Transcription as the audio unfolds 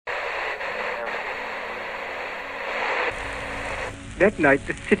That night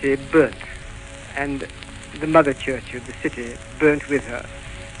the city burnt, and the mother church of the city burnt with her.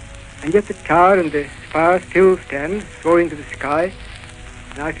 And yet the tower and the spire still stand, soaring to the sky,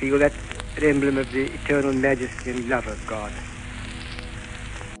 and I feel that's an emblem of the eternal majesty and love of God.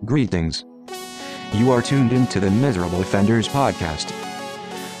 Greetings. You are tuned into the Miserable Offenders podcast.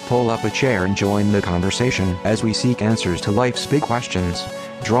 Pull up a chair and join the conversation as we seek answers to life's big questions,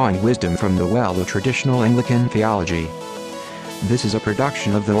 drawing wisdom from the well of traditional Anglican theology. This is a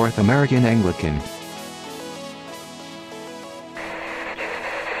production of the North American Anglican.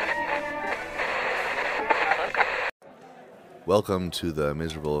 Welcome to the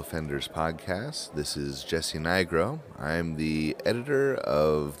Miserable Offenders podcast. This is Jesse Nigro. I'm the editor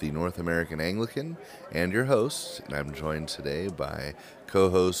of the North American Anglican and your host, and I'm joined today by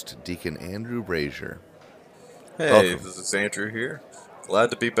co-host Deacon Andrew Brazier. Hey, welcome. This is Andrew here.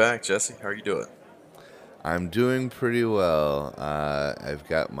 Glad to be back, Jesse. How are you doing? I'm doing pretty well. I've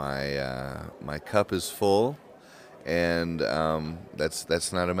got my cup is full, and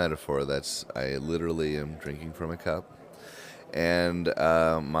that's not a metaphor. I literally am drinking from a cup. And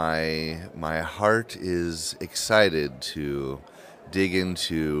my heart is excited to dig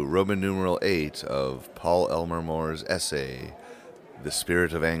into Roman numeral 8 of Paul Elmer Moore's essay, The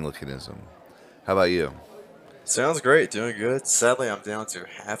Spirit of Anglicanism. How about you? Sounds great, doing good. Sadly, I'm down to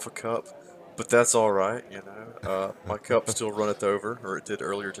half a cup, but that's all right, you know. My cup still runneth over, or it did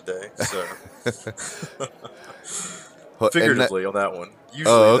earlier today, so... Figuratively on that one.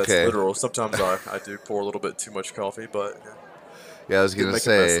 Usually that's literal. Sometimes I do pour a little bit too much coffee, but... Yeah, I was gonna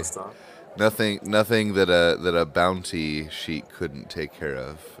say nothing that a bounty sheet couldn't take care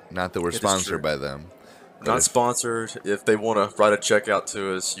of. Not that we're sponsored by them. Not sponsored. If they want to write a check out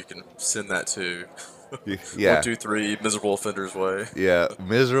to us, you can send that to 123 Miserable Offenders Way. Yeah,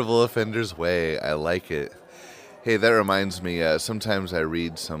 Miserable Offenders Way. I like it. Hey, that reminds me. Sometimes I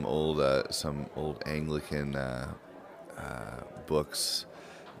read some old Anglican books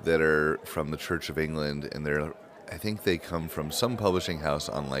that are from the Church of England, and I think they come from some publishing house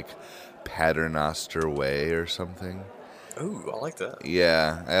on like Paternoster Way or something. Ooh, I like that.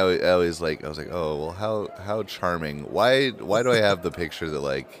 Yeah, I was like, oh well, how charming. Why do I have the picture that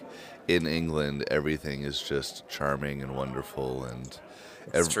like in England everything is just charming and wonderful, and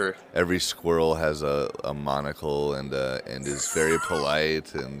every squirrel has a monocle and is very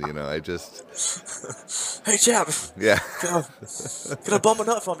polite, and you know, I just hey chap, yeah, can I bum a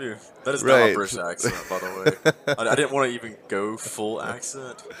nut from you? That is not my British accent, by the way. I didn't want to even go full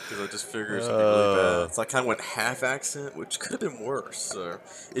accent because I just figured it's gonna be really bad. So I kind of went half accent, which could have been worse. So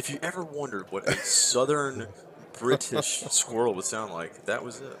if you ever wondered what a southern British squirrel would sound like, that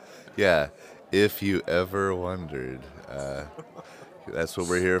was it. Yeah, if you ever wondered. That's what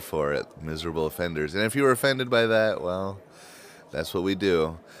we're here for at Miserable Offenders. And if you were offended by that, well, that's what we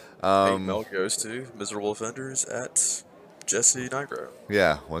do. Mail goes to Miserable Offenders at Jesse Nigro.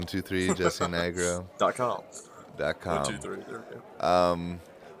 Yeah, 123 JesseNigro.com. 123. There we go.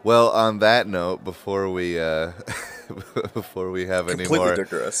 Well, on that note, before we before we have any more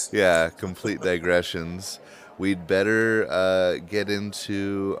complete digressions, we'd better get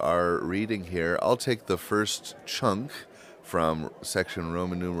into our reading here. I'll take the first chunk from section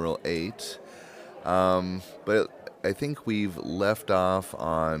Roman numeral 8, but I think we've left off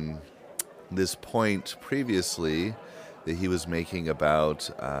on this point previously that he was making about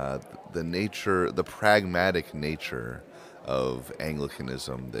the pragmatic nature of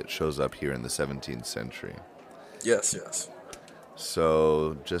Anglicanism that shows up here in the 17th century. Yes.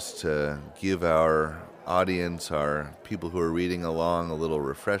 So just to give our audience, our people who are reading along, a little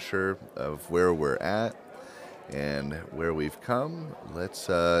refresher of where we're at and where we've come, let's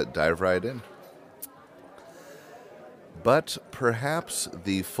dive right in. But perhaps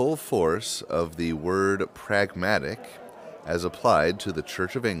the full force of the word pragmatic, as applied to the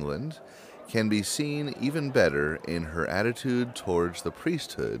Church of England, can be seen even better in her attitude towards the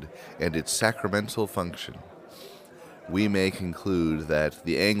priesthood and its sacramental function. We may conclude that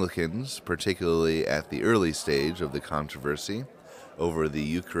the Anglicans, particularly at the early stage of the controversy over the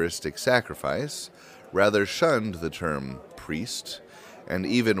Eucharistic sacrifice, rather shunned the term priest, and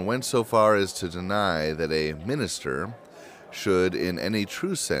even went so far as to deny that a minister should in any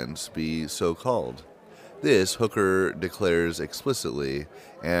true sense be so called. This Hooker declares explicitly,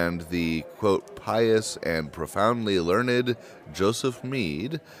 and the, quote, pious and profoundly learned Joseph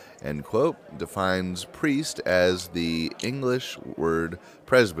Mead, end quote, defines priest as the English word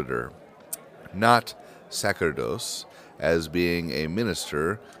presbyter, not sacerdos, as being a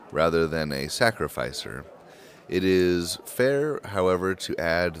minister rather than a sacrificer. It is fair, however, to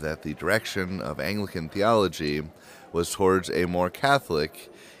add that the direction of Anglican theology was towards a more Catholic,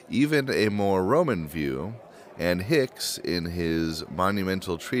 even a more Roman view, and Hicks, in his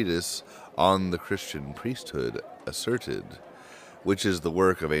monumental treatise on the Christian priesthood, asserted, which is the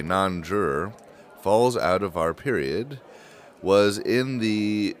work of a non-juror, falls out of our period, was in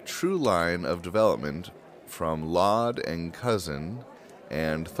the true line of development from Laud and Cousin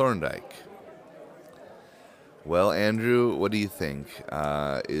and Thorndike. Well, Andrew, what do you think?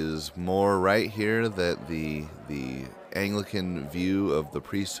 Is more right here that the Anglican view of the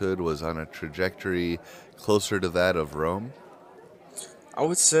priesthood was on a trajectory closer to that of Rome? I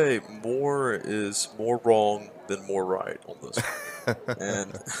would say more is more wrong than more right on this one.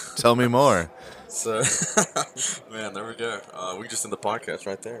 And tell me more. So, man, there we go. We just end the podcast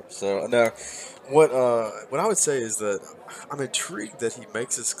right there. So, no, what I would say is that I'm intrigued that he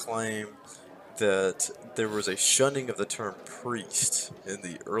makes this claim that there was a shunning of the term priest in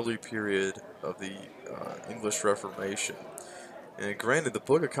the early period of the English Reformation. And granted, the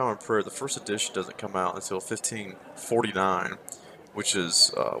Book of Common Prayer, the first edition, doesn't come out until 1549, which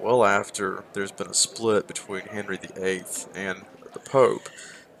is well after there's been a split between Henry VIII and the Pope.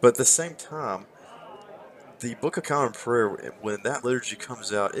 But at the same time, the Book of Common Prayer, when that liturgy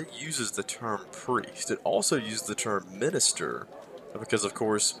comes out, it uses the term priest. It also uses the term minister, because, of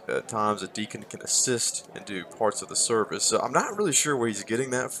course, at times a deacon can assist and do parts of the service. So I'm not really sure where he's getting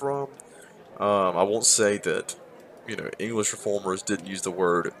that from. I won't say that, English reformers didn't use the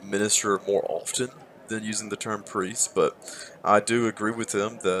word minister more often than using the term priest, but I do agree with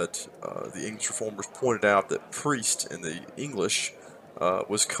him that the English reformers pointed out that priest in the English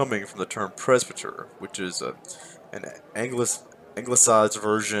was coming from the term presbyter, which is an anglicized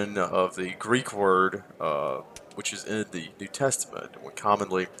version of the Greek word, which is in the New Testament. When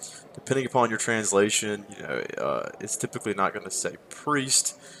commonly, depending upon your translation, it's typically not going to say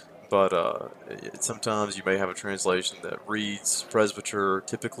priest, but sometimes you may have a translation that reads presbyter.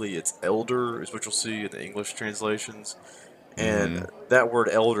 Typically, it's elder, is what you'll see in the English translations. And that word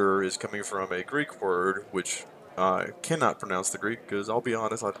elder is coming from a Greek word, which I cannot pronounce the Greek, because I'll be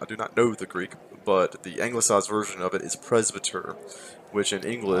honest, I do not know the Greek, but the anglicized version of it is presbyter, which in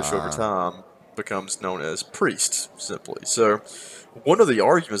English over time becomes known as priest, simply. So one of the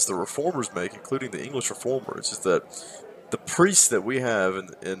arguments the reformers make, including the English reformers, is that the priests that we have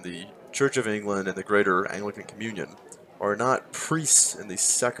in the Church of England and the Greater Anglican Communion are not priests in the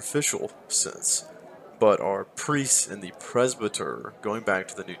sacrificial sense, but are priests in the presbyter, going back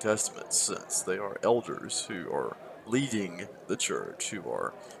to the New Testament sense. They are elders who are leading the church, who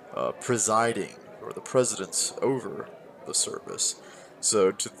are presiding, or the presidents over the service.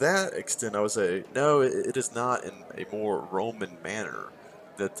 So to that extent, I would say, no, it is not in a more Roman manner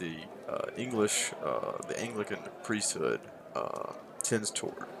that the English, the Anglican priesthood tends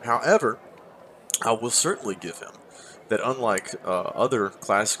toward. However, I will certainly give him that unlike other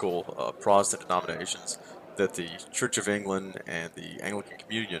classical Protestant denominations, that the Church of England and the Anglican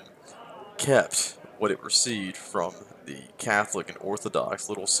Communion kept what it received from the Catholic and Orthodox,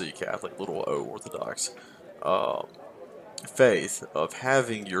 little c Catholic, little o Orthodox, faith of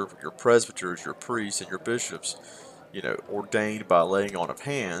having your presbyters, your priests, and your bishops, ordained by laying on of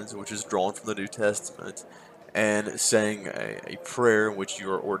hands, which is drawn from the New Testament, and saying a prayer in which you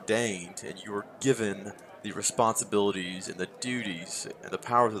are ordained and you are given the responsibilities and the duties and the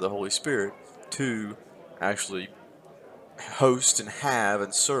powers of the Holy Spirit to actually host and have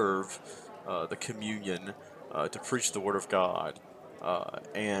and serve the communion, to preach the Word of God,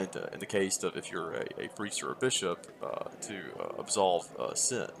 and in the case of if you're a priest or a bishop, to absolve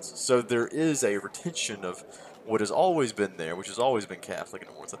sins. So there is a retention of what has always been there, which has always been Catholic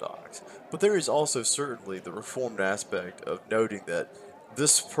and Orthodox. But there is also certainly the Reformed aspect of noting that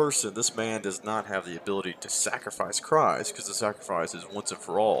this man does not have the ability to sacrifice Christ, because the sacrifice is once and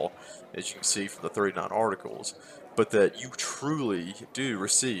for all, as you can see from the 39 articles, but that you truly do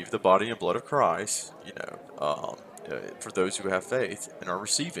receive the body and blood of Christ, for those who have faith and are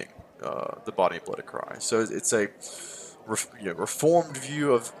receiving the body and blood of Christ. So it's a Reformed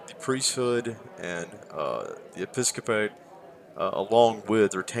view of the priesthood and the episcopate, along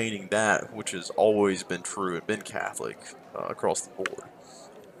with retaining that which has always been true and been Catholic across the board.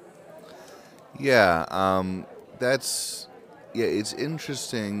 Yeah, it's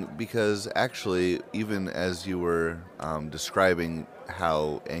interesting because actually, even as you were describing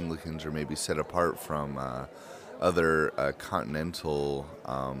how Anglicans are maybe set apart from other continental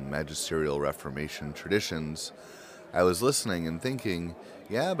magisterial Reformation traditions, I was listening and thinking,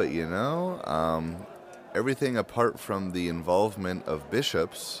 yeah, but everything apart from the involvement of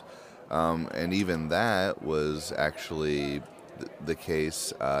bishops, and even that was actually the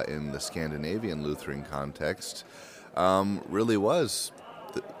case in the Scandinavian Lutheran context, really was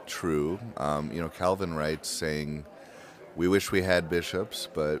true. Calvin writes saying, "We wish we had bishops,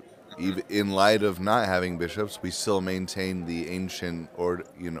 but even in light of not having bishops, we still maintain the ancient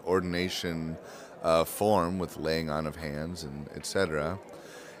ordination form with laying on of hands and etc."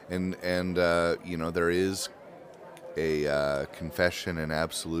 And there is a confession and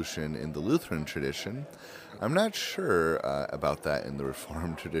absolution in the Lutheran tradition. I'm not sure about that in the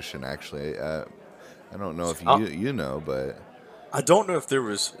Reformed tradition, actually. I don't know if you know, but I don't know if there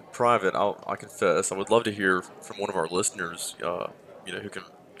was private. I confess. I would love to hear from one of our listeners, who can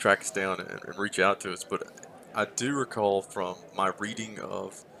track us down and reach out to us. But I do recall from my reading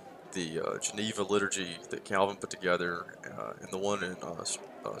of the Geneva liturgy that Calvin put together and the one in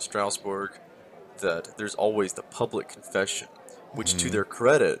Strasbourg, that there's always the public confession, which to their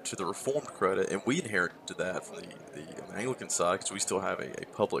credit, to the Reformed credit, and we inherited that from the Anglican side because we still have a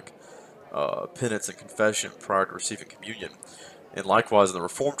public penance and confession prior to receiving communion. And likewise, in the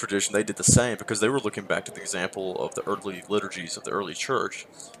Reformed tradition, they did the same because they were looking back to the example of the early liturgies of the early church,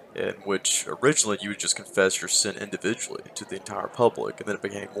 in which originally you would just confess your sin individually to the entire public, and then it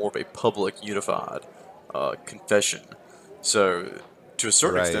became more of a public, unified confession. So, to a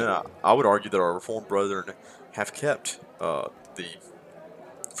certain extent, I would argue that our Reformed brethren have kept the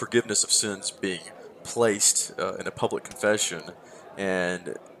forgiveness of sins being placed in a public confession.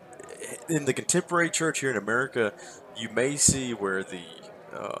 And in the contemporary church here in America, you may see where the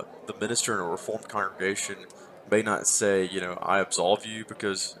minister in a Reformed congregation may not say, I absolve you,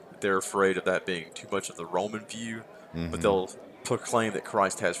 because they're afraid of that being too much of the Roman view, but they'll proclaim that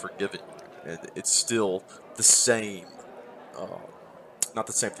Christ has forgiven you. And it's still the same, not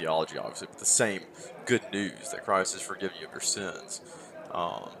the same theology, obviously, but the same good news that Christ has forgiven you of your sins.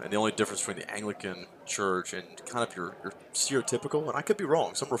 And the only difference between the Anglican church and kind of your stereotypical, and I could be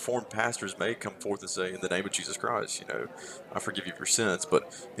wrong, some Reformed pastors may come forth and say, in the name of Jesus Christ, I forgive you of your sins.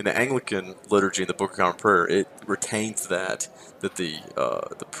 But in the Anglican liturgy, in the Book of Common Prayer, it retains that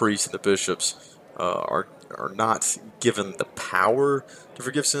the priests and the bishops are not given the power to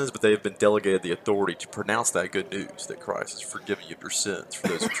forgive sins, but they have been delegated the authority to pronounce that good news that Christ has forgiven you of your sins for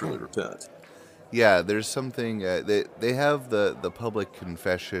those who truly repent. Yeah, there's something they have the public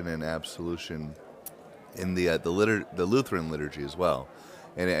confession and absolution in the Lutheran liturgy as well,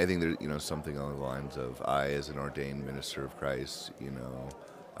 and I think there's something along the lines of, I, as an ordained minister of Christ,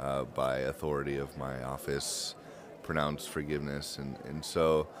 by authority of my office, pronounce forgiveness, and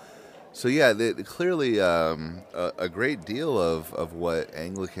so yeah, clearly a great deal of what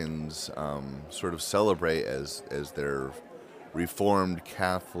Anglicans sort of celebrate as their Reformed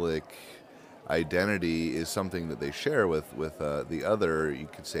Catholic identity is something that they share with the other, you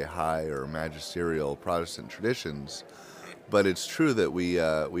could say, high or magisterial Protestant traditions. But it's true that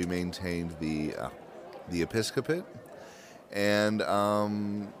we maintained the episcopate, and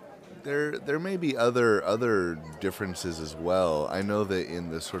there may be other differences as well. I know that in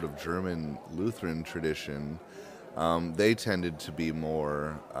the sort of German Lutheran tradition, they tended to be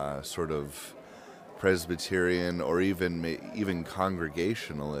more sort of Presbyterian or even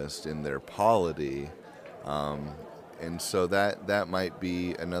Congregationalist in their polity, and so that might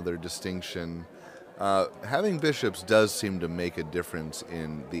be another distinction. Having bishops does seem to make a difference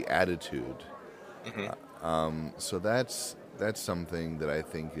in the attitude, so that's something that I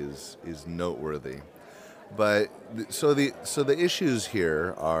think is noteworthy. But so the issues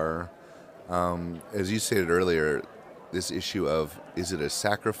here are, as you stated earlier, this issue of, is it a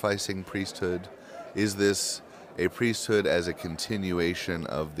sacrificing priesthood? Is this a priesthood as a continuation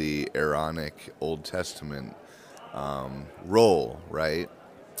of the Aaronic Old Testament role, right?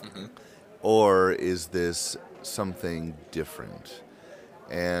 Or is this something different?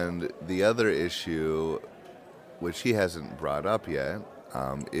 And the other issue, which he hasn't brought up yet,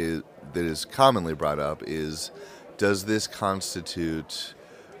 that is commonly brought up, is, does this constitute,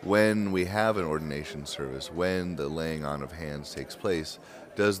 when we have an ordination service, when the laying on of hands takes place,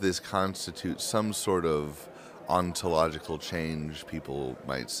 does this constitute some sort of ontological change, people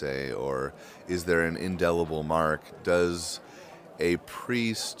might say, or is there an indelible mark? Is a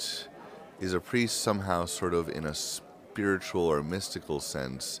priest somehow sort of, in a spiritual or mystical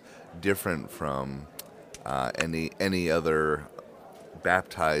sense, different from any other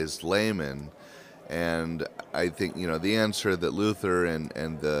baptized layman? And I think the answer that Luther and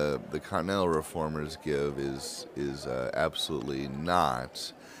the Continental Reformers give is absolutely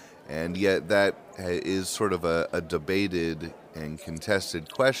not, and yet that is sort of a debated and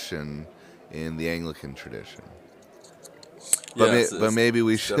contested question in the Anglican tradition. But maybe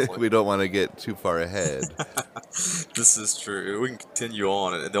we don't want to get too far ahead. This is true. We can continue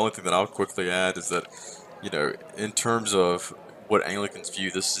on, and the only thing that I'll quickly add is that in terms of what Anglicans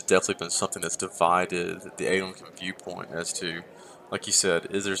view, this has definitely been something that's divided the Anglican viewpoint as to, like you said,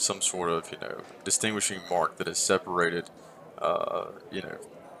 is there some sort of, distinguishing mark that has separated, I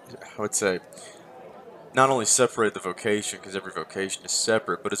would say, not only separated the vocation, because every vocation is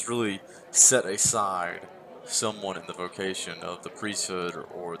separate, but it's really set aside someone in the vocation of the priesthood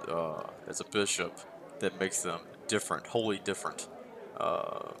or as a bishop that makes them different, wholly different.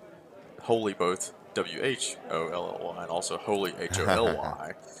 Wholly both WHOLLY and also wholly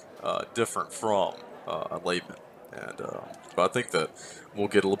HOLY, different from a layman. And but I think that we'll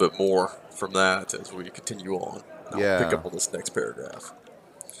get a little bit more from that as we continue on. And I'll pick Yeah. up on this next paragraph.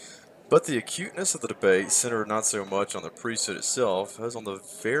 But the acuteness of the debate centered not so much on the priesthood itself as on the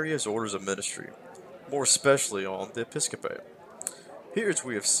various orders of ministry, more especially on the episcopate. Here, as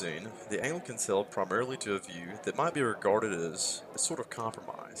we have seen, the Anglicans held primarily to a view that might be regarded as a sort of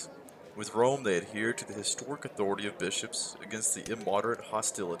compromise. With Rome, they adhered to the historic authority of bishops against the immoderate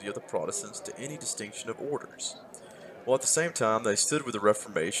hostility of the Protestants to any distinction of orders, while at the same time they stood with the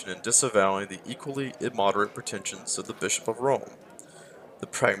Reformation in disavowing the equally immoderate pretensions of the Bishop of Rome. The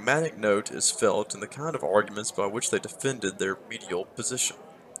pragmatic note is felt in the kind of arguments by which they defended their medial position.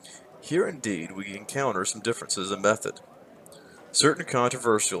 Here, indeed, we encounter some differences in method. Certain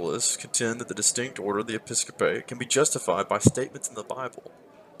controversialists contend that the distinct order of the episcopate can be justified by statements in the Bible.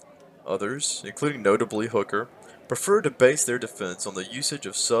 Others, including notably Hooker, prefer to base their defense on the usage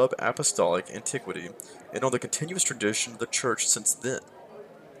of sub-apostolic antiquity and on the continuous tradition of the Church since then.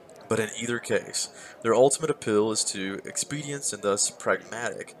 But in either case, their ultimate appeal is to expedience and thus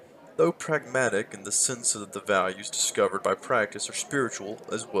pragmatic, though pragmatic in the sense that the values discovered by practice are spiritual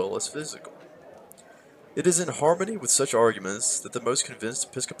as well as physical. It is in harmony with such arguments that the most convinced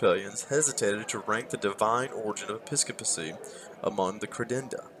Episcopalians hesitated to rank the divine origin of episcopacy among the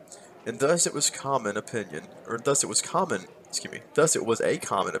credenda, and thus it was a common opinion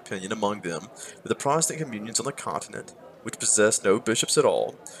among them that the Protestant communions on the continent, which possessed no bishops at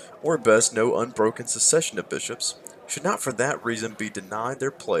all, or at best no unbroken succession of bishops, should not for that reason be denied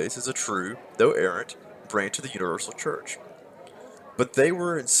their place as a true, though errant, branch of the universal Church. But they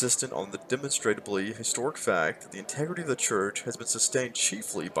were insistent on the demonstrably historic fact that the integrity of the Church has been sustained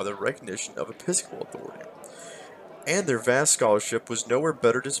chiefly by the recognition of episcopal authority, and their vast scholarship was nowhere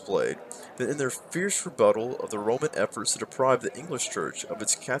better displayed than in their fierce rebuttal of the Roman efforts to deprive the English Church of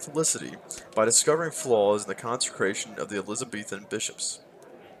its Catholicity by discovering flaws in the consecration of the Elizabethan bishops.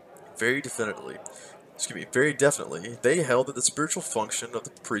 Very definitely, they held that the spiritual function of the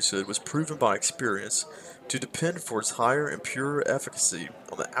priesthood was proven by experience to depend for its higher and purer efficacy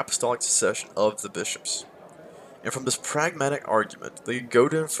on the apostolic succession of the bishops. And from this pragmatic argument, they go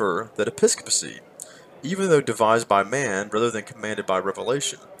to infer that episcopacy, even though devised by man rather than commanded by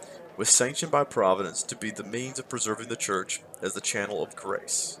revelation, was sanctioned by providence to be the means of preserving the Church as the channel of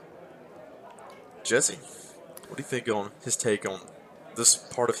grace. Jesse, what do you think on his take on this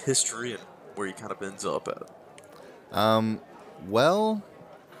part of history and where he kind of ends up at? Well,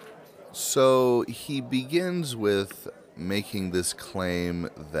 so he begins with making this claim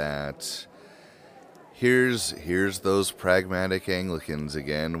that here's those pragmatic Anglicans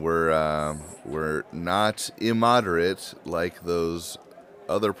again. We're not immoderate like those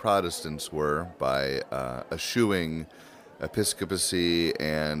other Protestants were by eschewing episcopacy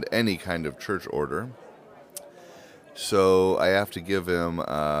and any kind of church order. So I have to give him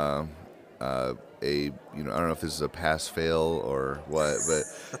I don't know if this is a pass-fail or what, but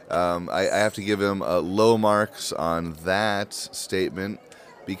I have to give him low marks on that statement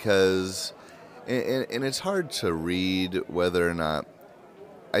because, and it's hard to read whether or not,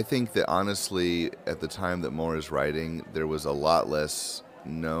 I think that honestly at the time that Moore is writing, there was a lot less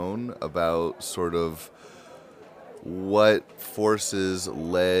known about sort of what forces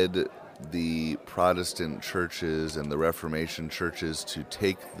led the Protestant churches and the Reformation churches to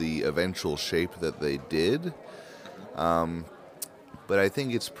take the eventual shape that they did. But I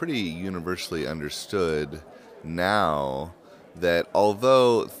think it's pretty universally understood now that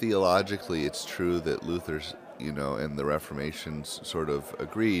although theologically it's true that Luther's, and the Reformation sort of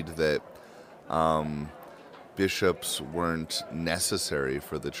agreed that bishops weren't necessary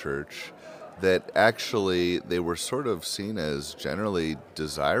for the church, that actually they were sort of seen as generally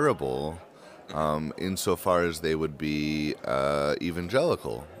desirable insofar as they would be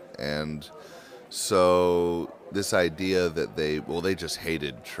evangelical. And so this idea that they just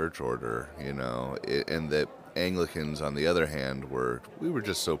hated church order, and that Anglicans, on the other hand, we were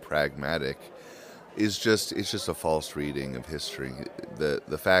just so pragmatic, it's just a false reading of history.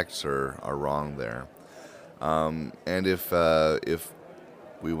 The facts are wrong there. And if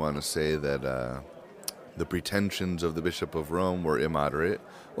we want to say that the pretensions of the Bishop of Rome were immoderate.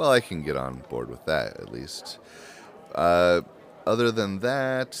 Well, I can get on board with that, at least. Other than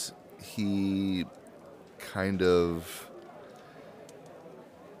that, he kind of...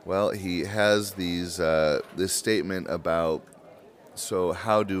 Well, he has this statement about, so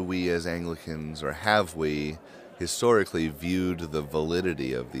how do we as Anglicans, or have we historically viewed the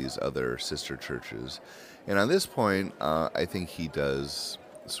validity of these other sister churches? And on this point, I think he does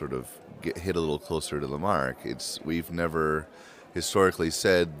sort of hit a little closer to the mark. We've never historically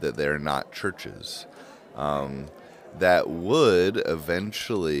said that they're not churches. That would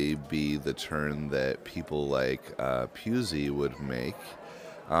eventually be the turn that people like Pusey would make.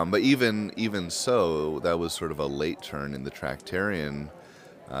 But even so, that was sort of a late turn in the Tractarian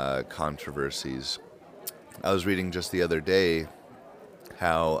controversies. I was reading just the other day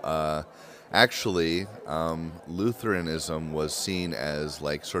how actually Lutheranism was seen as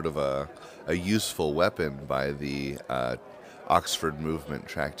like sort of a useful weapon by the Oxford movement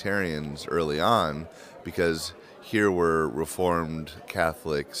Tractarians early on, because here were Reformed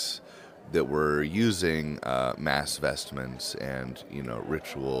Catholics that were using mass vestments and,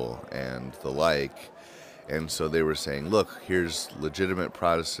 ritual and the like. And so they were saying, look, here's legitimate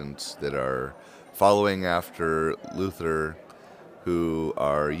Protestants that are following after Luther, who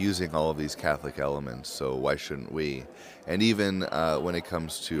are using all of these Catholic elements, so why shouldn't we? And even when it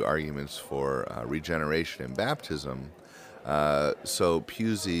comes to arguments for regeneration and baptism, so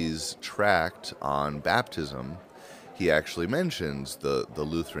Pusey's tract on baptism, he actually mentions the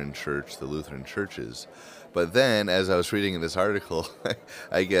Lutheran Church, the Lutheran churches. But then, as I was reading in this article,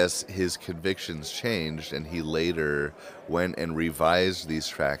 I guess his convictions changed, and he later went and revised these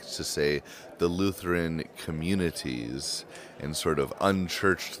tracts to say the Lutheran communities and sort of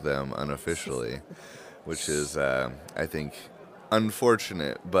unchurched them unofficially, which is, I think,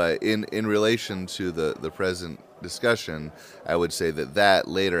 unfortunate. But in relation to the present discussion, I would say that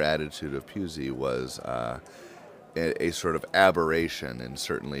later attitude of Pusey was a sort of aberration, and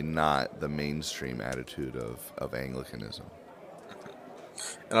certainly not the mainstream attitude of Anglicanism.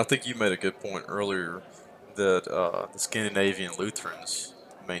 And I think you made a good point earlier that the Scandinavian Lutherans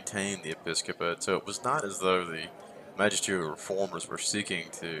maintained the episcopate, so it was not as though the magisterial reformers were seeking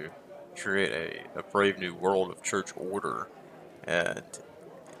to create a brave new world of church order. And,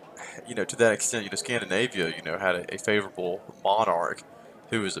 to that extent, Scandinavia, had a favorable monarch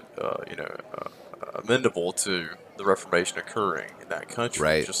who was, amendable to the Reformation occurring in that country,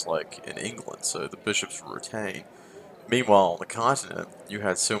 right, just like in England, so the bishops were retained. Meanwhile, on the continent, you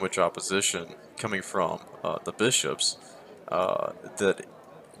had so much opposition coming from the bishops that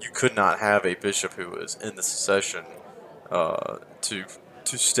you could not have a bishop who was in the succession to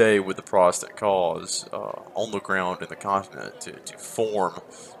stay with the Protestant cause on the ground in the continent to form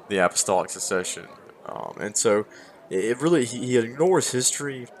the apostolic succession. And so it really, he ignores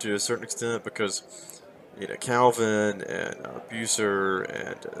history to a certain extent, because Calvin and Bucer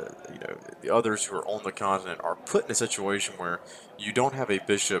and the others who are on the continent are put in a situation where you don't have a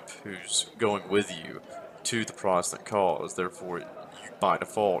bishop who's going with you to the Protestant cause. Therefore, you by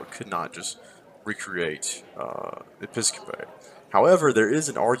default could not just recreate the episcopate. However, there is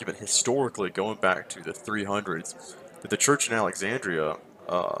an argument historically going back to the 300s that the church in Alexandria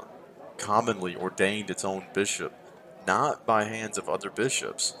commonly ordained its own bishop, not by hands of other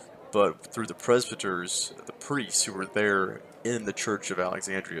bishops, but through the presbyters, the priests who were there in the Church of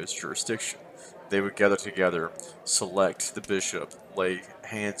Alexandria's jurisdiction. They would gather together, select the bishop, lay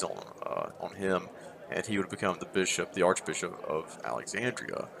hands on him, and he would become the bishop, the archbishop of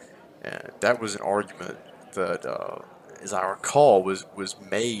Alexandria. And that was an argument that, as I recall, was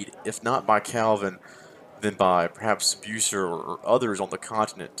made, if not by Calvin, then by perhaps Bucer or others on the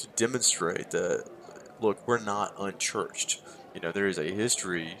continent, to demonstrate that, look, we're not unchurched. There is a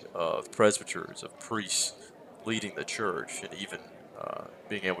history of presbyters, of priests leading the church, and even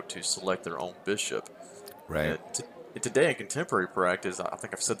being able to select their own bishop. Right. And today, in contemporary practice, I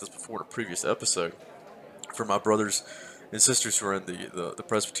think I've said this before in a previous episode, for my brothers and sisters who are in the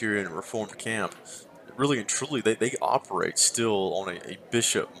Presbyterian and Reformed camp, really and truly, they operate still on a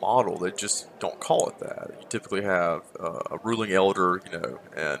bishop model. They just don't call it that. You typically have a ruling elder,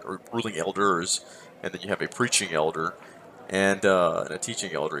 or ruling elders, and then you have a preaching elder and a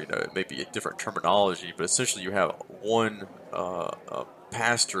teaching elder. It may be a different terminology, but essentially you have one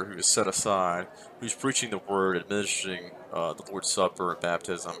pastor who is set aside, who's preaching the word, administering the Lord's Supper and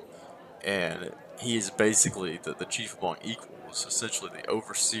baptism, and he is basically the chief among equals, essentially the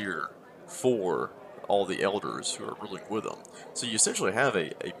overseer for all the elders who are ruling with him. So you essentially have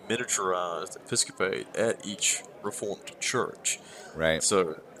a miniaturized episcopate at each Reformed church. Right.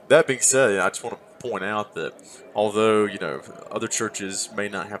 So that being said, I just want to point out that although, other churches may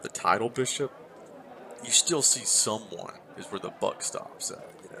not have the title bishop, you still see someone is where the buck stops at.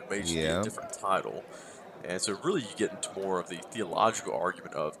 It may just be a Yeah. different title. And so really you get into more of the theological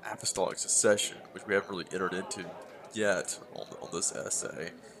argument of apostolic succession, which we haven't really entered into yet on this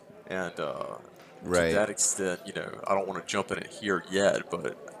essay. And to Right. that extent, I don't want to jump in it here yet,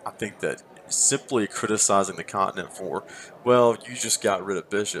 but I think that simply criticizing the continent for, well, you just got rid of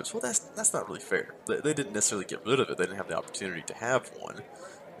bishops, well, that's not really fair. They didn't necessarily get rid of it. They didn't have the opportunity to have one.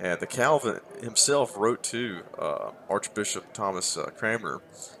 And the Calvin himself wrote to Archbishop Thomas Cranmer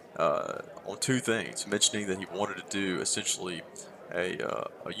on two things, mentioning that he wanted to do essentially a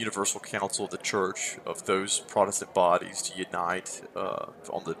universal council of the church of those Protestant bodies to unite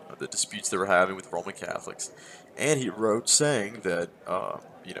on the disputes they were having with the Roman Catholics. And he wrote saying that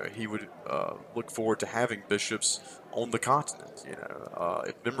he would look forward to having bishops on the continent.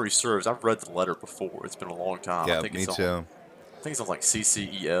 If memory serves, I've read the letter before. It's been a long time. Yeah, I think me it's too. I think it's on like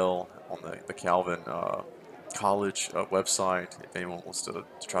CCEL on the Calvin College website. If anyone wants to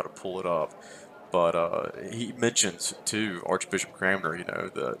try to pull it up, but he mentions to Archbishop Cranmer,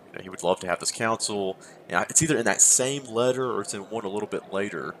 that he would love to have this council. It's either in that same letter or it's in one a little bit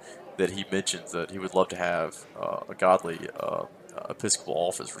later that he mentions that he would love to have a godly episcopal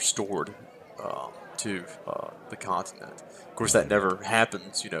office restored to the continent. Of course, that never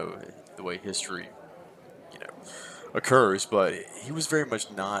happens. The way history, you know, occurs. But he was very much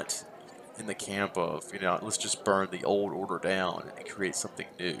not in the camp of let's just burn the old order down and create something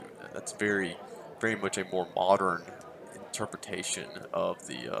new. That's very, very much a more modern interpretation of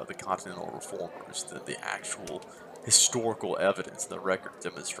the Continental Reformers than the actual historical evidence. The record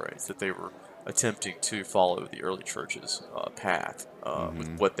demonstrates that they were attempting to follow the early church's path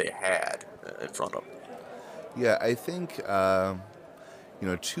with what they had in front of them. Yeah, I think,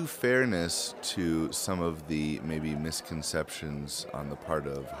 to fairness to some of the maybe misconceptions on the part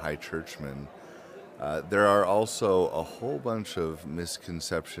of high churchmen, there are also a whole bunch of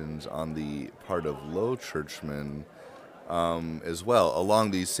misconceptions on the part of low churchmen as well, along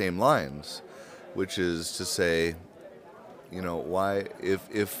these same lines, which is to say, why,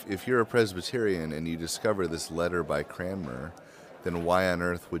 if you're a Presbyterian and you discover this letter by Cranmer, then why on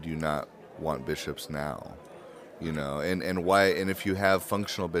earth would you not want bishops now? And why, and if you have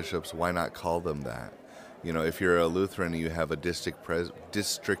functional bishops, why not call them that? If you're a Lutheran and you have a district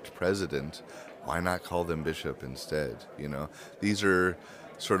president, why not call them bishop instead? These are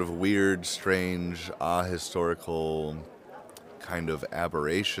sort of weird, strange, ahistorical kind of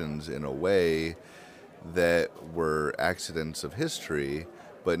aberrations in a way that were accidents of history.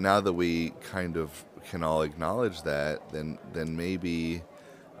 But now that we kind of can all acknowledge that, then maybe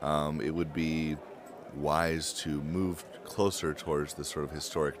it would be wise to move closer towards the sort of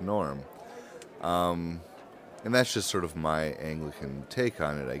historic norm. And that's just sort of my Anglican take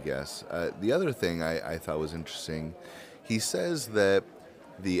on it, I guess. The other thing I thought was interesting, he says that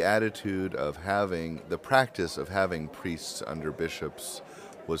the attitude of the practice of having priests under bishops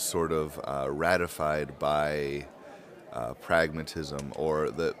was sort of ratified by pragmatism or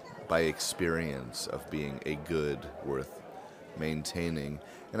by experience of being a good worth maintaining.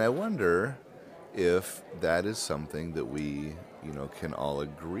 And I wonder if that is something that we, can all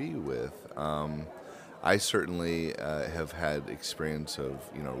agree with. I certainly have had experience of,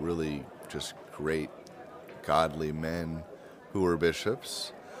 really just great godly men who were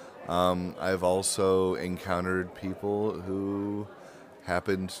bishops. I've also encountered people who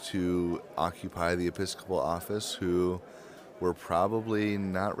happened to occupy the episcopal office who were probably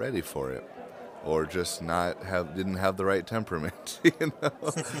not ready for it, or just didn't have the right temperament,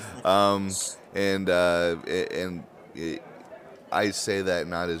 I say that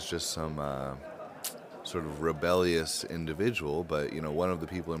not as just some sort of rebellious individual, but one of the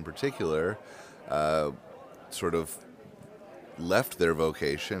people in particular sort of left their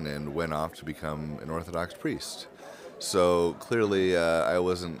vocation and went off to become an Orthodox priest. So clearly, I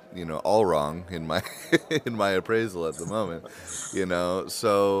wasn't, all wrong in my in my appraisal at the moment,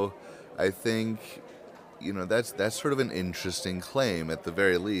 So I think, that's sort of an interesting claim. At the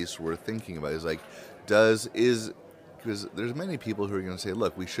very least, we're thinking about is like, because there's many people who are going to say,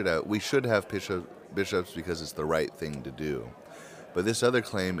 look, we should have bishops because it's the right thing to do. But this other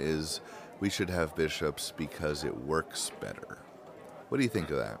claim is we should have bishops because it works better. What do you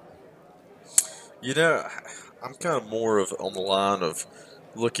think of that? I'm kind of more on the line of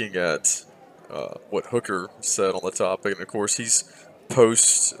looking at what Hooker said on the topic, and of course he's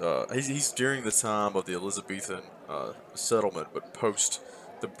during the time of the Elizabethan settlement, but post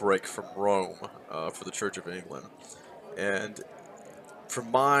the break from Rome for the Church of England, and from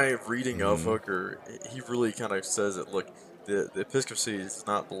my reading of Hooker, he really kind of says that, look, the episcopacy does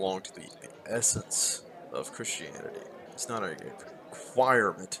not belong to the essence of Christianity. It's not a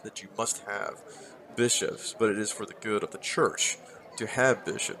requirement that you must have bishops, but it is for the good of the church to have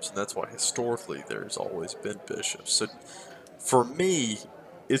bishops, and that's why historically there's always been bishops. So for me,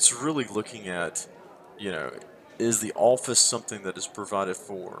 it's really looking at, is the office something that is provided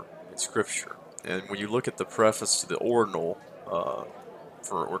for in Scripture? And when you look at the preface to the ordinal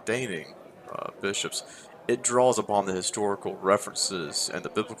for ordaining bishops, it draws upon the historical references and the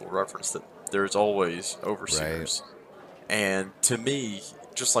biblical reference that there's always overseers. Right. And to me,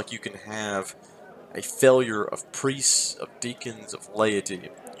 just like you can have a failure of priests, of deacons, of laity,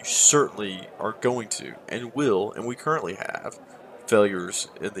 you certainly are going to and will, and we currently have, failures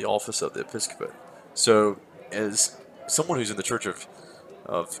in the office of the episcopate. So, as someone who's in the Church of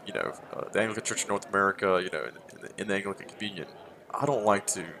the Anglican Church of North America, in the Anglican Communion, I don't like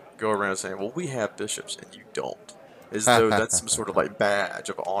to go around saying, well, we have bishops and you don't. As though that's some sort of like badge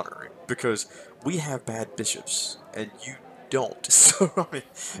of honor. Because we have bad bishops and you don't. So, I mean,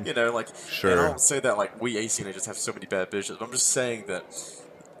 Sure. and I don't say that like we ACNA just have so many bad bishops. I'm just saying that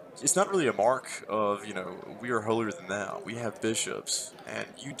it's not really a mark of, we are holier than thou. We have bishops, and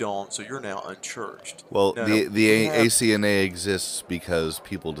you don't, so you're now unchurched. Well, No, the ACNA exists because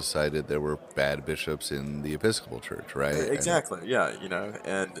people decided there were bad bishops in the Episcopal Church, right? Exactly, yeah,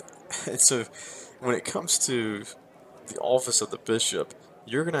 and so when it comes to the office of the bishop,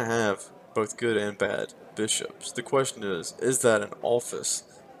 you're going to have both good and bad bishops. The question is that an office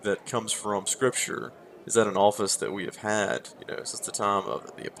that comes from Scripture? Is that an office that we have had, since the time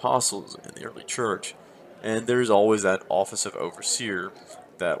of the apostles in the early church? And there's always that office of overseer.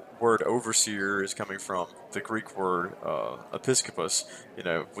 That word overseer is coming from the Greek word episkopos,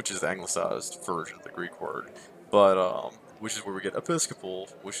 which is the anglicized version of the Greek word, but which is where we get episcopal,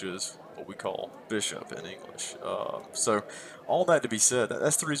 which is what we call bishop in English. So all that to be said,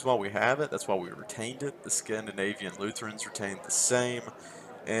 that's the reason why we have it. That's why we retained it. The Scandinavian Lutherans retained the same.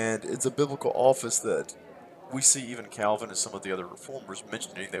 And it's a biblical office that we see even Calvin and some of the other reformers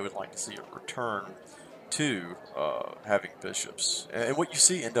mentioning they would like to see a return to having bishops. And what you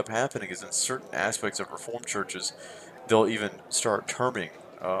see end up happening is in certain aspects of Reformed churches, they'll even start terming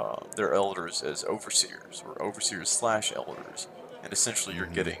their elders as overseers or overseers/elders. And essentially you're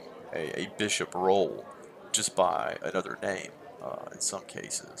getting a bishop role just by another name in some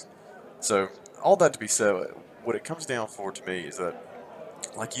cases. So all that to be said, what it comes down for to me is that,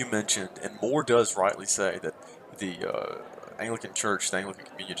 like you mentioned, and Moore does rightly say that the Anglican Church, the Anglican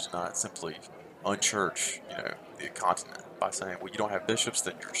Communion, is not simply unchurch, the continent by saying, well, you don't have bishops,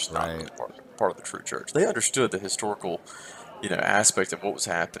 then you're just not really part of the true church. They understood the historical, aspect of what was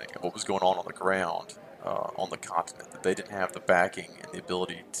happening and what was going on the ground on the continent. That they didn't have the backing and the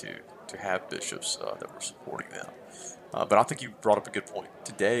ability to have bishops that were supporting them. But I think you brought up a good point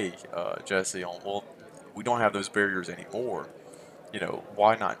today, Jesse, on, well, we don't have those barriers anymore.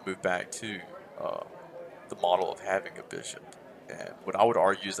 Why not move back to the model of having a bishop? And what I would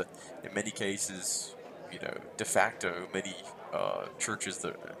argue is that in many cases, de facto, many churches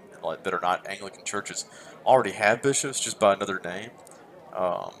that are not Anglican churches already have bishops just by another name.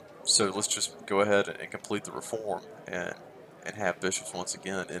 So let's just go ahead and complete the reform and have bishops once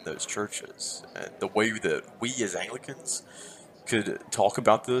again in those churches. And the way that we as Anglicans could talk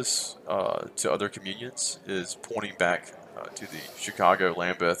about this to other communions is pointing back to the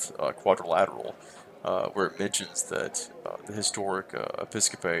Chicago-Lambeth Quadrilateral, where it mentions that the historic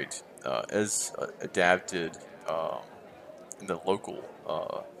episcopate, as adapted in the local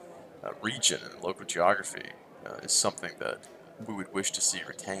region and local geography, is something that we would wish to see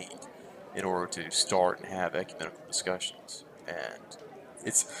retained in order to start and have ecumenical discussions. And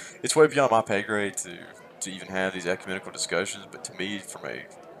it's way beyond my pay grade to even have these ecumenical discussions, but to me, from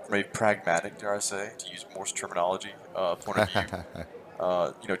a pragmatic, dare I say, to use Morse terminology, point of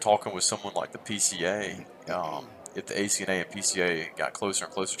view, talking with someone like the PCA, if the ACNA and PCA got closer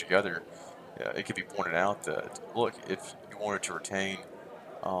and closer together, it could be pointed out that, look, if you wanted to retain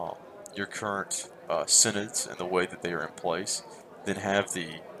your current synods and the way that they are in place, then have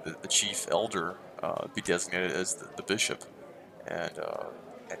the chief elder be designated as the bishop, and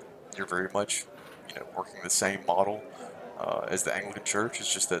you're very much working the same model as the Anglican Church.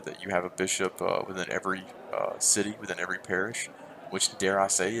 It's just that you have a bishop within every city, within every parish, which, dare I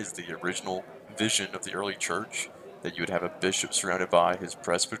say, is the original vision of the early church, that you would have a bishop surrounded by his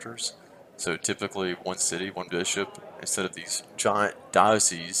presbyters. So typically one city, one bishop, instead of these giant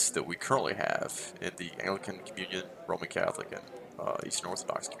dioceses that we currently have in the Anglican Communion, Roman Catholic, and Eastern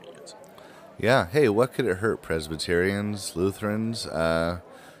Orthodox communions. Yeah. Hey, what could it hurt, Presbyterians, Lutherans?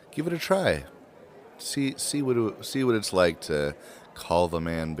 Give it a try. See what it's like to call the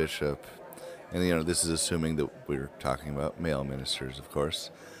man bishop. And, this is assuming that we're talking about male ministers, of course.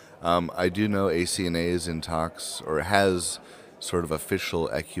 I do know ACNA is in talks, or has sort of official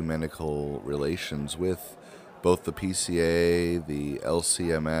ecumenical relations with both the PCA, the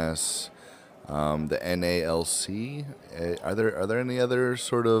LCMS, the NALC. Are there any other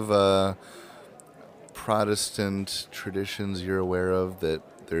sort of Protestant traditions you're aware of that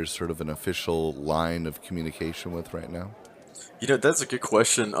there's sort of an official line of communication with right now? That's a good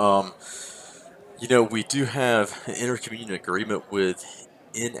question. We do have an intercommunion agreement with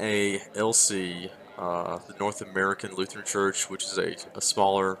NALC, the North American Lutheran Church, which is a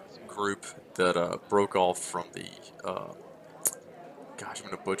smaller group that broke off from the, I'm going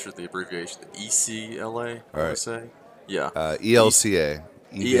to butcher the abbreviation, the ECLA, I want to say. Yeah. ELCA,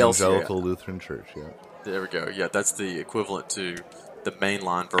 Evangelical ELCA. Lutheran Church, yeah. There we go. Yeah, that's the equivalent to the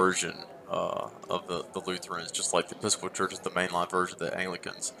mainline version of the Lutherans, just like the Episcopal Church is the mainline version of the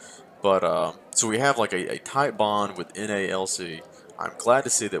Anglicans. But so we have like a tight bond with NALC. I'm glad to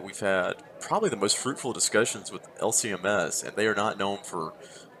see that we've had probably the most fruitful discussions with LCMS, and they are not known for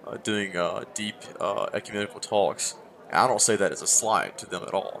doing deep ecumenical talks. And I don't say that as a slight to them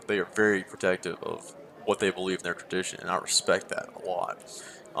at all. They are very protective of what they believe in their tradition, and I respect that a lot.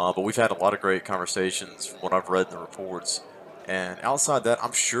 But we've had a lot of great conversations from what I've read in the reports. And outside that,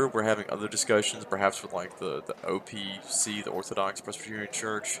 I'm sure we're having other discussions, perhaps with like the OPC, the Orthodox Presbyterian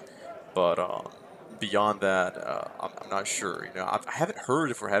Church. But beyond that, I'm not sure. I haven't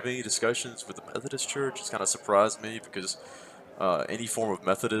heard if we're having any discussions with the Methodist Church. It's kind of surprised me because any form of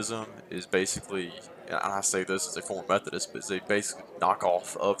Methodism is basically, and I say this as a former Methodist, but it's a basic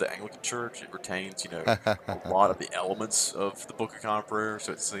knockoff of the Anglican Church. It retains, a lot of the elements of the Book of Common Prayer,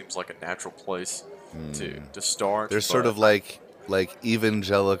 so it seems like a natural place to start. They're sort of like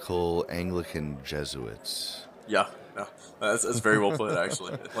evangelical Anglican Jesuits. Yeah, that's very well put,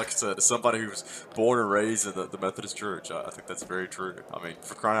 actually. Like I said, as somebody who was born and raised in the Methodist Church, I think that's very true. I mean,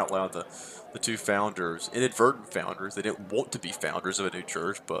 for crying out loud, the two founders, inadvertent founders, they didn't want to be founders of a new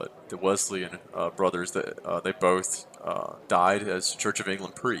church, but the Wesleyan brothers, they both died as Church of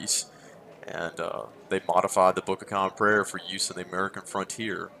England priests, and they modified the Book of Common Prayer for use in the American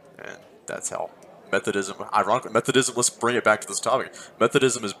frontier, and that's how Methodism, ironically, let's bring it back to this topic.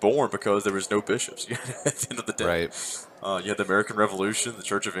 Methodism is born because there was no bishops at the end of the day. Right. You had the American Revolution. The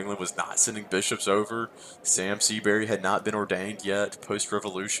Church of England was not sending bishops over. Sam Seabury had not been ordained yet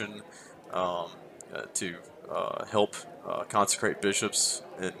post-Revolution to help consecrate bishops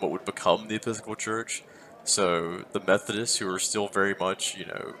in what would become the Episcopal Church. So the Methodists, who are still very much,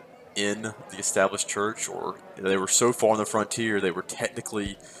 in the established church, or they were so far on the frontier, they were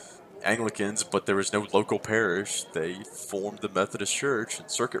technically Anglicans, but there was no local parish. They formed the Methodist Church,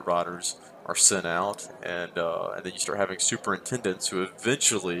 and circuit riders are sent out, and then you start having superintendents who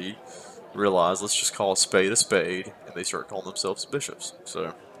eventually realize, let's just call a spade, and they start calling themselves bishops.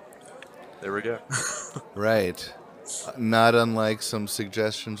 So there we go. Right. Not unlike some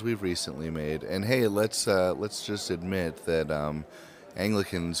suggestions we've recently made. And hey, let's just admit that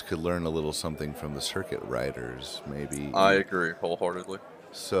Anglicans could learn a little something from the circuit riders, maybe. I agree wholeheartedly.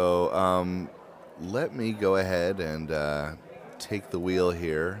 So let me go ahead and take the wheel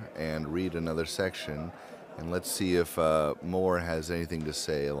here and read another section, and let's see if Moore has anything to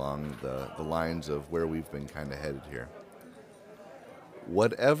say along the lines of where we've been kind of headed here.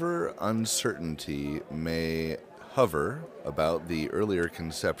 Whatever uncertainty may hover about the earlier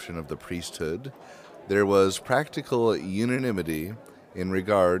conception of the priesthood, there was practical unanimity in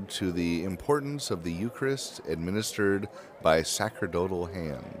regard to the importance of the Eucharist administered by sacerdotal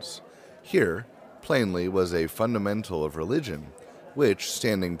hands. Here, plainly, was a fundamental of religion, which,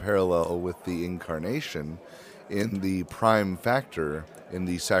 standing parallel with the Incarnation in the prime factor in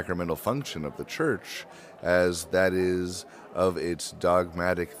the sacramental function of the Church, as that is of its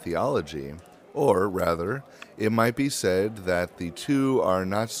dogmatic theology, or rather, it might be said that the two are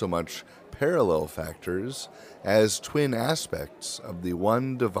not so much parallel factors as twin aspects of the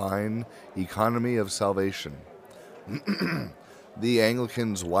one divine economy of salvation. The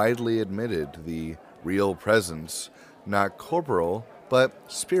Anglicans widely admitted the real presence, not corporal,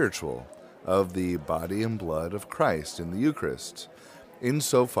 but spiritual, of the body and blood of Christ in the Eucharist.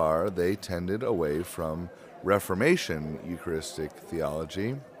 Insofar, they tended away from Reformation Eucharistic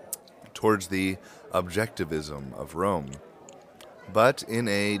theology towards the objectivism of Rome, but in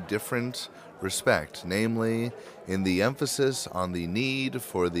a different respect, namely in the emphasis on the need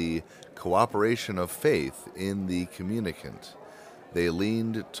for the cooperation of faith in the communicant. they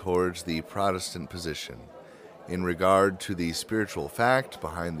leaned towards the Protestant position. In regard to the spiritual fact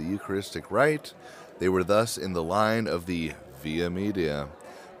behind the Eucharistic rite, they were thus in the line of the via media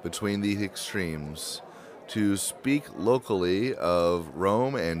between the extremes. To speak locally of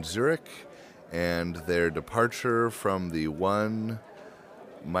Rome and Zurich, and their departure from the one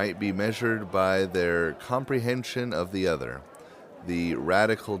might be measured by their comprehension of the other. The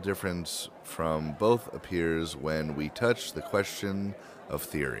radical difference from both appears when we touch the question of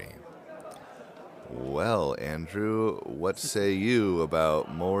theory. Well, Andrew, what say you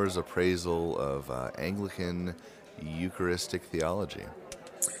about Moore's appraisal of Anglican Eucharistic theology?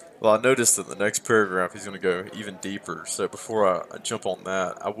 Well, I noticed that the next paragraph he's going to go even deeper. So before I jump on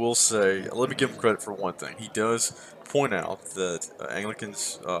that, I will say, let me give him credit for one thing. He does point out that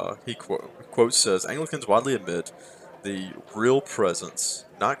Anglicans, he quote says, Anglicans widely admit the real presence,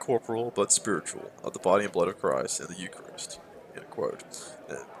 not corporal but spiritual, of the body and blood of Christ in the Eucharist. End quote.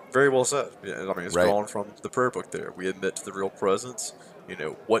 Very well said. Yeah, I mean, it's drawn from the prayer book there. We admit to the real presence. You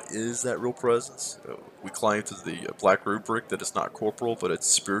know, what is that real presence? We claim to the Black Rubric that it's not corporal, but it's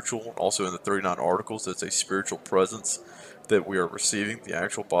spiritual. Also in the 39 Articles, it's a spiritual presence that we are receiving, the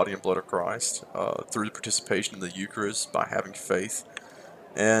actual body and blood of Christ, through the participation in the Eucharist by having faith.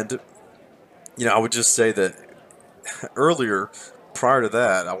 And, you know, I would just say that earlier, prior to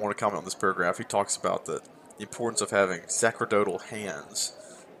that, I want to comment on this paragraph. He talks about the importance of having sacerdotal hands.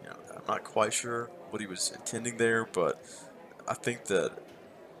 You know, I'm not quite sure what he was intending there, but I think that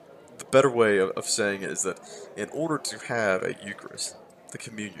the better way of saying it is that in order to have a Eucharist, the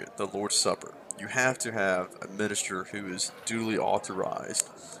communion, the Lord's Supper, you have to have a minister who is duly authorized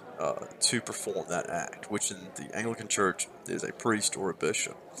to perform that act, which in the Anglican Church is a priest or a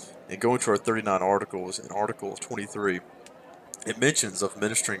bishop. And going to our 39 Articles, in Article 23, it mentions of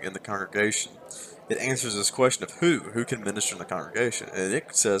ministering in the congregation. It answers this question of who can minister in the congregation. And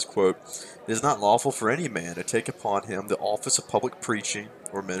it says, quote, "It is not lawful for any man to take upon him the office of public preaching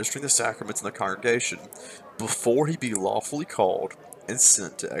or ministering the sacraments in the congregation before he be lawfully called and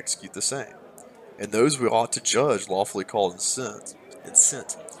sent to execute the same. And those we ought to judge lawfully called and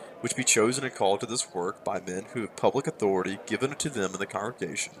sent, which be chosen and called to this work by men who have public authority given to them in the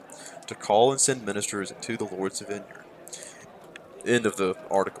congregation, to call and send ministers into the Lord's vineyard." End of the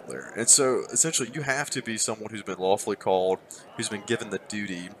article there. And so, essentially, you have to be someone who's been lawfully called, who's been given the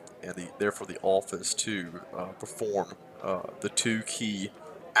duty and therefore the office to perform the two key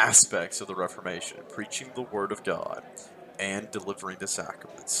aspects of the Reformation: preaching the Word of God and delivering the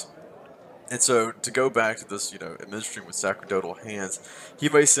sacraments. And so, to go back to this, administering with sacerdotal hands, he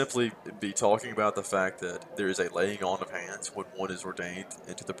may simply be talking about the fact that there is a laying on of hands when one is ordained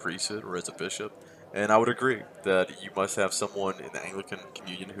into the priesthood or as a bishop. And I would agree that you must have someone in the Anglican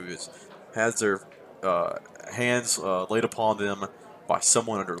communion who has their hands laid upon them by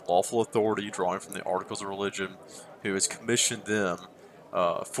someone under lawful authority, drawing from the Articles of Religion, who has commissioned them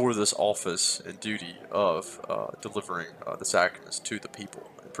for this office and duty of delivering the sacraments to the people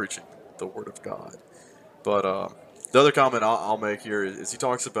and preaching the Word of God. But the other comment I'll make here is he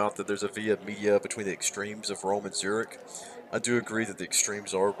talks about that there's a via media between the extremes of Rome and Zurich. I do agree that the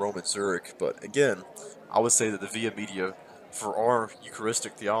extremes are Rome and Zurich, but again, I would say that the via media for our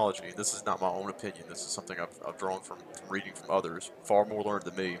Eucharistic theology, and this is not my own opinion, this is something I've drawn from reading from others, far more learned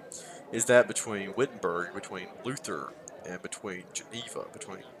than me, is that between Wittenberg, between Luther, and between Geneva,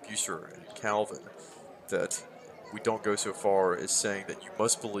 between Bucer and Calvin, that we don't go so far as saying that you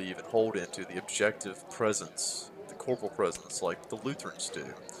must believe and hold into the objective presence, the corporal presence, like the Lutherans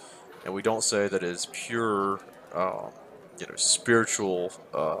do. And we don't say that it is pure, spiritual,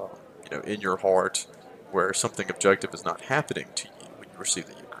 in your heart, where something objective is not happening to you when you receive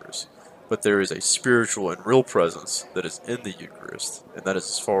the Eucharist. But there is a spiritual and real presence that is in the Eucharist, and that is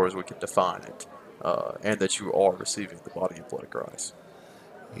as far as we can define it, and that you are receiving the body and blood of Christ.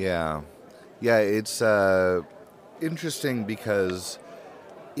 Yeah, it's interesting because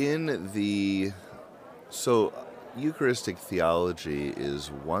Eucharistic theology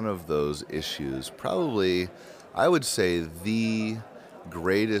is one of those issues, probably, I would say, the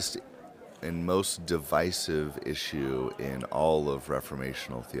greatest and most divisive issue in all of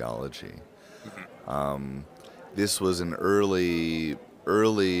Reformational theology. Mm-hmm. This was an early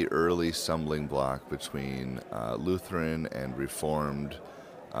stumbling block between Lutheran and Reformed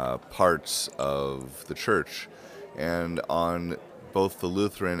parts of the church. And on both the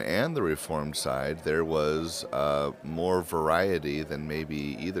Lutheran and the Reformed side, there was more variety than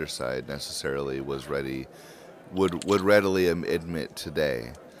maybe either side necessarily would readily admit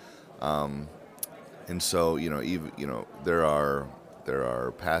today. And so, there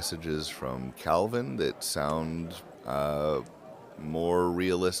are passages from Calvin that sound more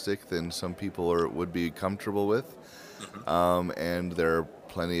realistic than some people would be comfortable with. And there are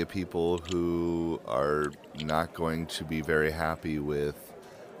plenty of people who are not going to be very happy with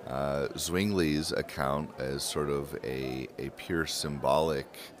Zwingli's account as sort of a pure symbolic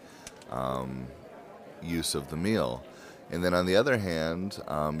use of the meal. And then on the other hand,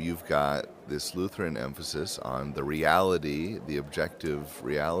 you've got this Lutheran emphasis on the reality, the objective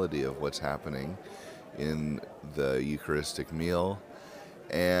reality of what's happening in the Eucharistic meal.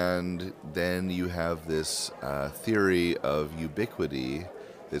 And then you have this theory of ubiquity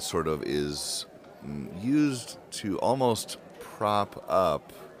that sort of is used to almost prop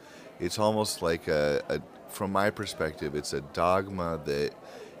up. It's almost like from my perspective, it's a dogma that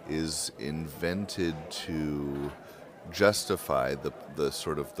is invented to justify the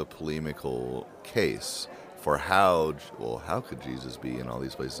sort of the polemical case for how could Jesus be in all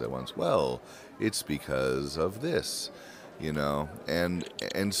these places at once? Well, it's because of this. And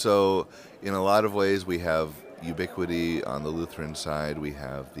so in a lot of ways we have ubiquity on the Lutheran side, we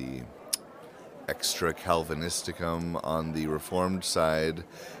have the extra Calvinisticum on the Reformed side,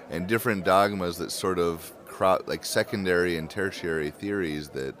 and different dogmas that sort of like secondary and tertiary theories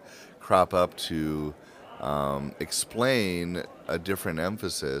that crop up to explain a different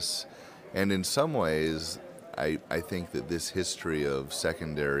emphasis. And in some ways, I think that this history of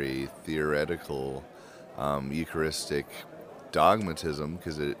secondary theoretical Eucharistic dogmatism,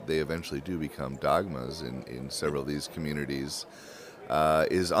 because they eventually do become dogmas in several of these communities,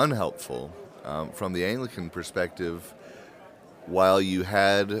 is unhelpful. From the Anglican perspective, while you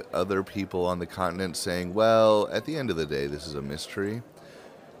had other people on the continent saying, well, at the end of the day, this is a mystery,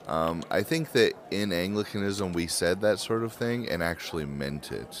 I think that in Anglicanism we said that sort of thing and actually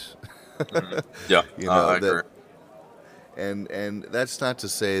meant it. Yeah, I agree. And that's not to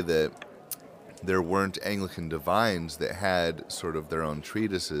say that there weren't Anglican divines that had sort of their own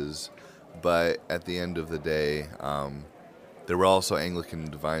treatises, but at the end of the day, there were also Anglican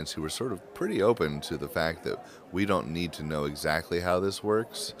divines who were sort of pretty open to the fact that we don't need to know exactly how this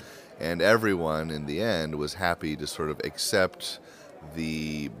works, and everyone in the end was happy to sort of accept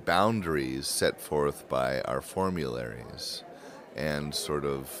the boundaries set forth by our formularies, and sort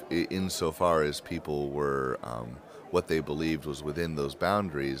of insofar as people were what they believed was within those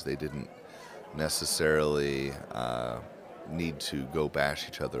boundaries, they didn't necessarily need to go bash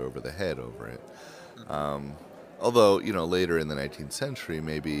each other over the head over it. Although, later in the 19th century,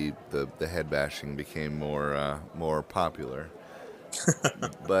 maybe the head bashing became more popular.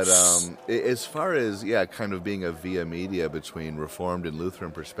 But as far as, kind of being a via media between Reformed and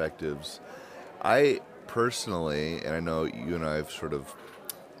Lutheran perspectives, I personally, and I know you and I have sort of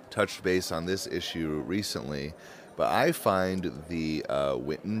touched base on this issue recently, but I find the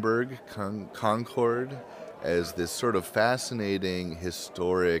Wittenberg Concord as this sort of fascinating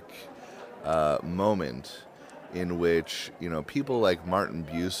historic moment in which, people like Martin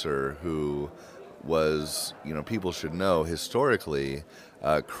Bucer, who was, people should know historically,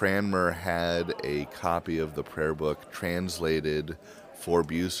 Cranmer had a copy of the prayer book translated for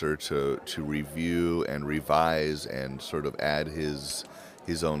Bucer to review and revise and sort of add his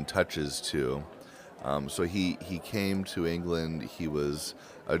own touches to. So he came to England. He was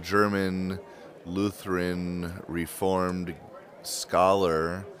a German Lutheran Reformed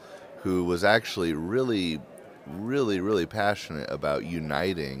scholar who was actually really, really, really passionate about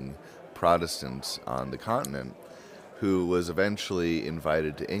uniting Protestants on the continent, who was eventually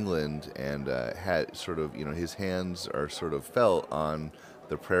invited to England and had sort of, his hands are sort of felt on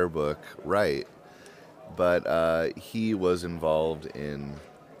the prayer book rite. But he was involved in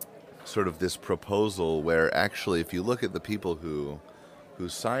sort of this proposal where actually, if you look at the people who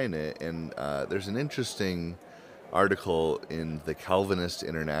sign it, and there's an interesting article in the Calvinist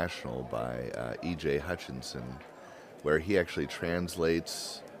International by E.J. Hutchinson, where he actually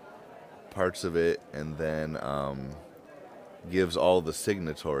translates parts of it and then gives all the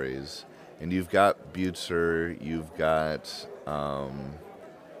signatories. And you've got Bucer, you've got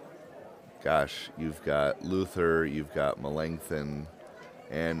you've got Luther, you've got Melanchthon,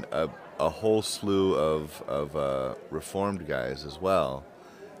 and a whole slew of Reformed guys as well.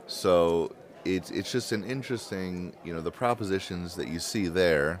 So it's just an interesting, the propositions that you see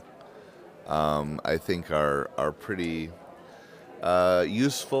there, I think are pretty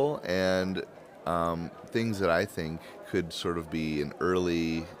useful, and things that I think could sort of be an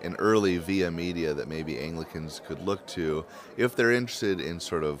early via media that maybe Anglicans could look to if they're interested in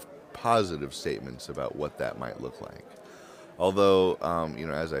sort of positive statements about what that might look like. Although,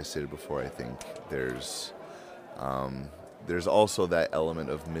 as I stated before, I think there's also that element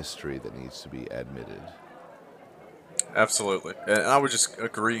of mystery that needs to be admitted. Absolutely. And I would just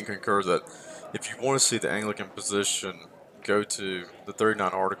agree and concur that if you want to see the Anglican position, go to the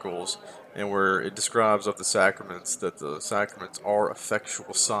 39 Articles, and where it describes of the sacraments that the sacraments are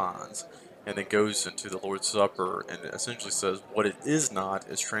effectual signs, and then goes into the Lord's Supper and essentially says what it is not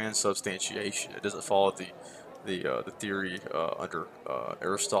is transubstantiation. It doesn't follow the theory under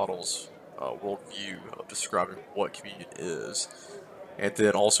Aristotle's worldview of describing what communion is. And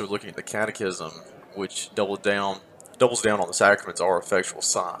then also looking at the Catechism, which doubles down on the sacraments are effectual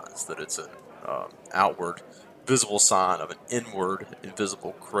signs, that it's an outward, visible sign of an inward,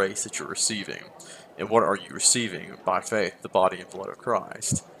 invisible grace that you're receiving. And what are you receiving? By faith, the body and blood of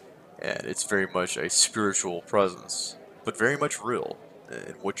Christ. And it's very much a spiritual presence, but very much real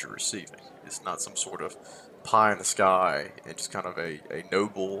in what you're receiving. It's not some sort of pie in the sky and just kind of a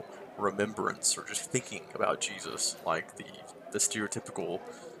noble remembrance or just thinking about Jesus like the stereotypical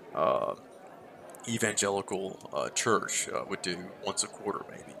evangelical church would do once a quarter,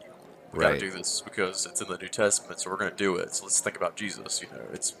 maybe. We got to do this because it's in the New Testament, so we're going to do it. So let's think about Jesus.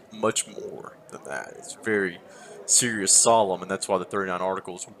 It's much more than that. It's very serious, solemn, and that's why the 39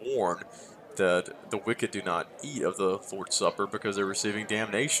 Articles warn that the wicked do not eat of the Lord's Supper because they're receiving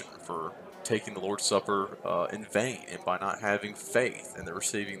damnation for taking the Lord's Supper in vain and by not having faith, and they're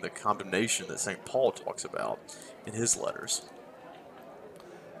receiving the condemnation that St. Paul talks about in his letters.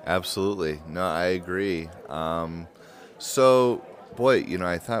 Absolutely. No, I agree. So, boy,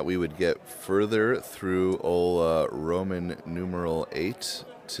 I thought we would get further through old Roman numeral 8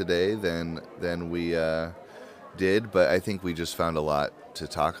 today than we did, but I think we just found a lot to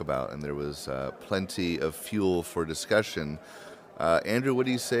talk about, and there was plenty of fuel for discussion. Andrew, what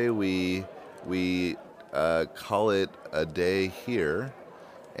do you say we call it a day here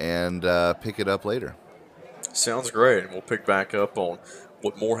and pick it up later? Sounds great, and we'll pick back up on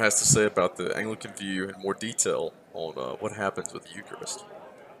what Moore has to say about the Anglican view in more detail on what happens with the Eucharist.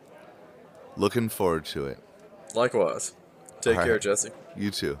 Looking forward to it. Likewise. Take care, Jesse. You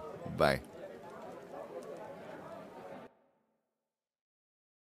too. Bye.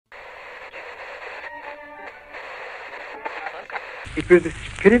 It was the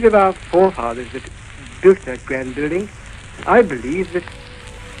spirit of our forefathers that built that grand building. I believe that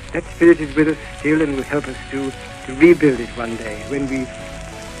that spirit is with us still and will help us to rebuild it one day when we've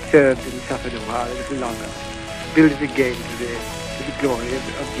served and suffered a while, a little longer. Build it again to the glory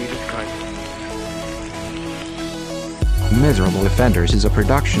of Jesus Christ. Miserable Offenders is a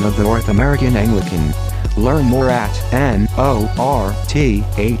production of the North American Anglican. Learn more at northam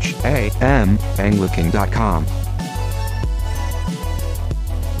anglican.com.